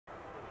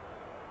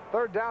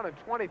Third down and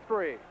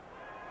 23.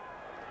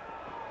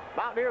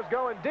 Mountaineers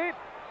going deep.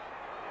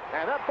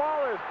 And that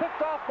ball is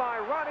picked off by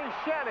Ronnie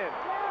Shannon.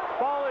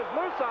 Ball is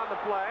loose on the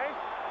play.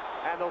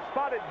 And they'll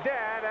spot it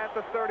dead at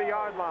the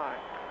 30-yard line.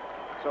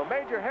 So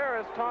Major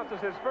Harris tosses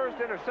his first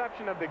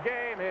interception of the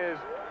game, his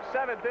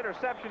 7th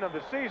interception of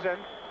the season.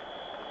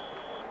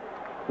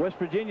 West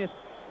Virginia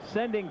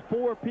sending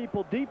 4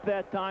 people deep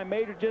that time.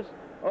 Major just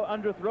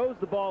underthrows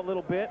the ball a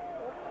little bit.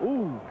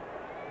 Ooh,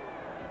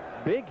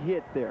 big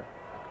hit there.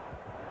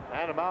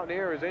 And a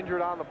Mountaineer is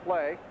injured on the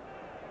play.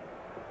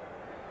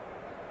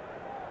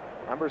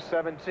 Number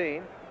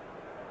 17,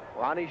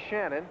 Ronnie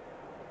Shannon,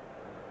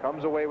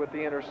 comes away with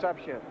the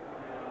interception.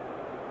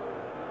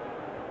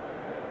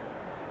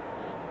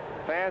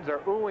 Fans are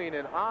oohing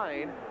and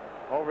eyeing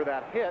over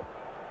that hit.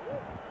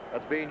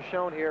 That's being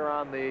shown here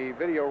on the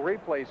video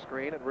replay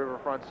screen at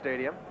Riverfront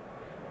Stadium.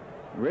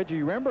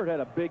 Reggie Rembert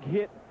had a big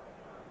hit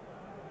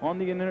on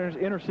the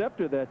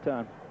interceptor that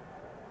time.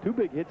 2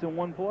 big hits in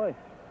one play.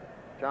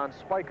 John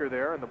Spiker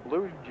there in the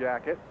blue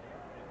jacket,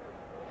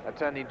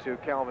 attending to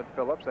Calvin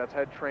Phillips. That's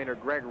head trainer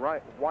Greg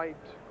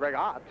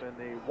Ott in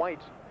the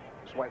white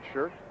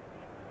sweatshirt.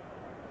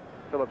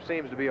 Phillips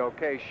seems to be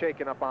okay,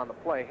 shaking up on the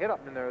play. Hit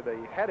up in there, the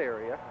head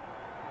area.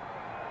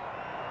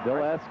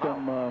 They'll ask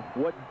him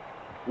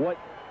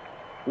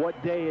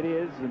what day it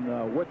is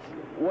and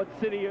what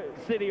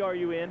city are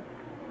you in.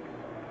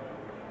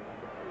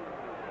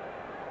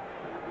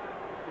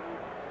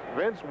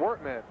 Vince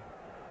Wortman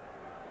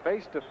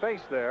face to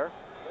face there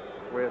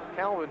with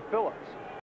Calvin Phillips.